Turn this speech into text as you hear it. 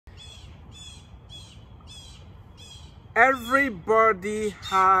Everybody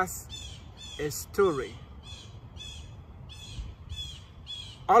has a story.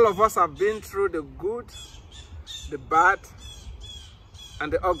 All of us have been through the good, the bad,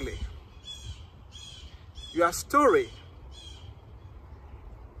 and the ugly. Your story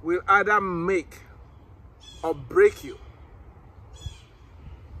will either make or break you.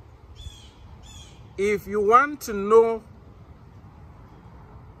 If you want to know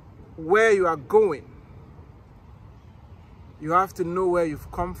where you are going, you have to know where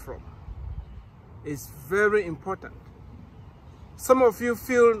you've come from. It's very important. Some of you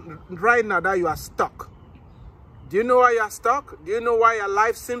feel right now that you are stuck. Do you know why you are stuck? Do you know why your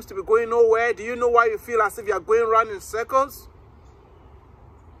life seems to be going nowhere? Do you know why you feel as if you are going around in circles?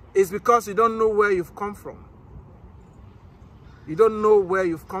 It's because you don't know where you've come from. You don't know where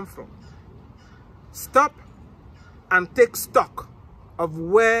you've come from. Stop and take stock of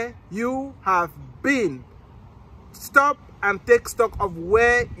where you have been. Stop and take stock of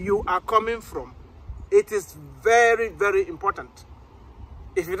where you are coming from. It is very, very important.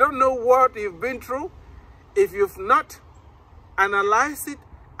 If you don't know what you've been through, if you've not analyzed it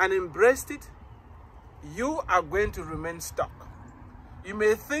and embraced it, you are going to remain stuck. You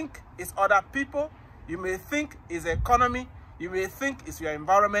may think it's other people, you may think it's the economy, you may think it's your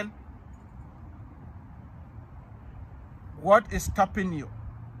environment. What is stopping you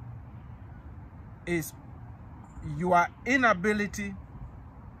is your inability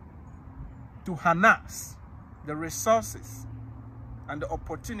to harness the resources and the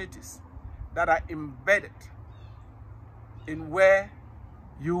opportunities that are embedded in where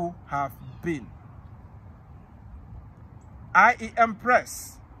you have been. IEM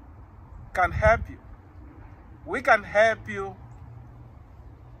Press can help you. We can help you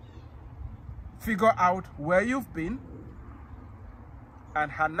figure out where you've been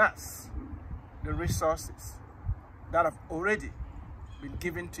and harness the resources that have already been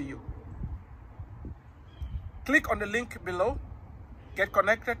given to you. Click on the link below, get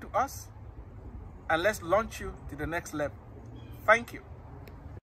connected to us, and let's launch you to the next level. Thank you.